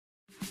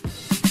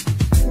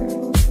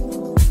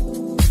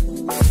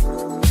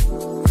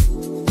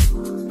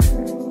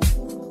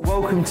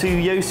Welcome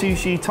to Yo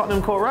Sushi,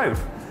 Tottenham Court Road.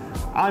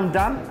 I'm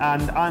Dan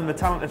and I'm the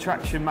Talent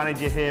Attraction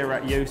Manager here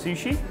at Yo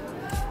Sushi.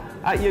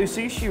 At Yo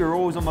Sushi we're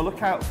always on the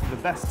lookout for the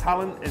best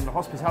talent in the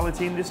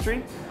hospitality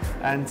industry,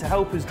 and to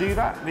help us do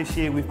that this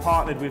year we've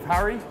partnered with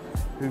Harri,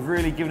 who've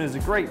really given us a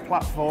great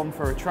platform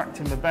for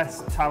attracting the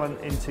best talent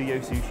into Yo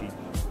Sushi.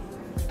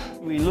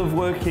 We love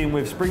working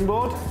with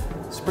Springboard.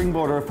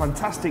 Springboard are a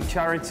fantastic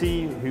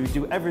charity who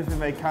do everything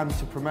they can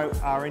to promote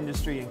our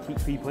industry and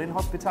keep people in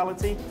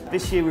hospitality.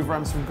 This year we've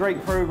run some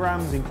great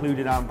programs,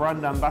 including our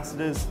brand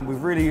ambassadors.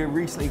 We've really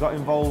recently got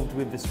involved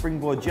with the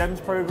Springboard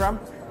Gems program,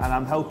 and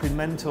I'm helping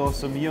mentor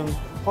some young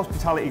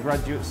hospitality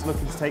graduates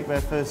looking to take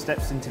their first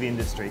steps into the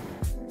industry.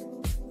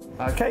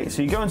 Okay,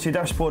 so you go onto your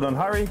dashboard on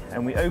Harri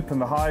and we open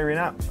the hiring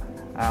app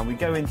and we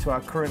go into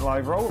our current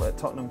live role at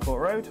Tottenham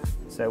Court Road.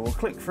 So we'll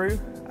click through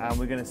and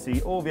we're going to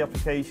see all the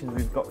applications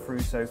we've got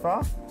through so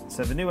far.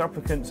 So the new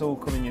applicants all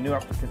come in your new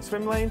applicant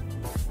swim lane,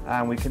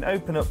 and we can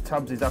open up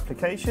Tabs'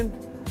 application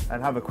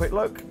and have a quick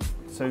look.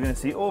 So we're going to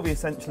see all the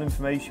essential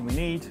information we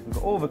need. We've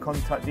got all the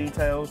contact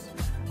details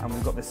and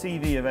we've got the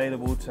CV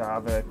available to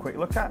have a quick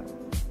look at.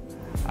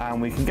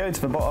 And we can go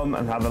to the bottom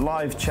and have a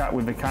live chat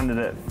with the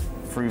candidate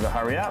through the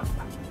Harri app.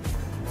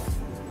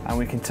 And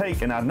we can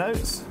take and add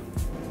notes.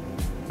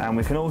 And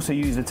we can also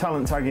use the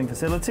talent tagging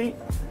facility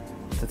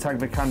to tag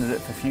the candidate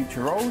for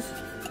future roles.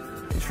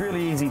 It's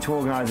really easy to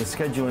organise a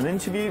schedule and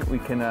interview. We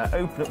can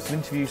open up some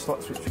interview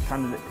slots which the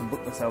candidate can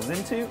book themselves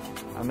into,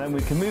 and then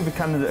we can move the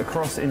candidate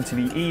across into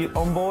the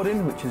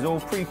e-onboarding, which is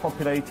all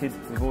pre-populated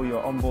with all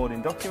your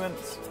onboarding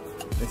documents.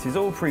 This is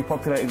all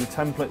pre-populated with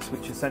templates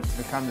which are sent to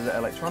the candidate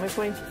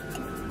electronically.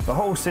 The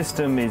whole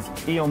system is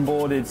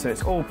e-onboarded, so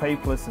it's all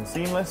paperless and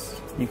seamless.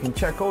 You can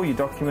check all your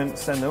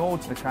documents, send them all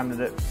to the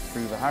candidate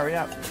through the Harri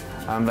app,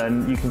 and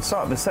then you can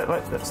select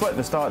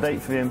the start date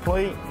for the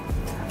employee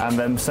and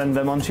then send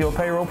them onto your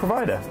payroll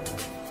provider.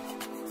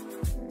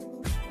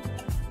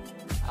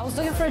 I was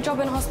looking for a job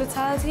in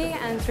hospitality,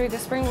 and through the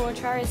Springboard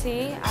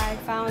charity I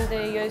found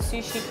the Yo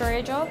Sushi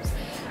career jobs,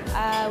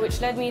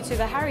 which led me to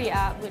the Harri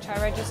app, which I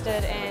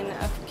registered in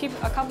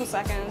a couple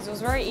seconds. It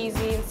was very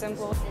easy and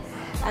simple,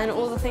 and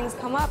all the things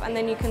come up and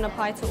then you can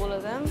apply to all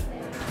of them,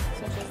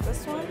 such as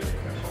this one,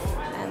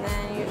 and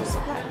then you just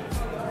apply.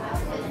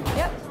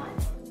 Yep.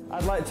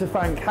 I'd like to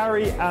thank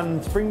Harri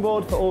and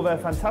Springboard for all their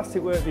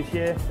fantastic work this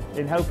year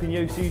in helping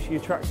Yo Sushi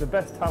attract the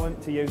best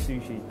talent to Yo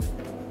Sushi.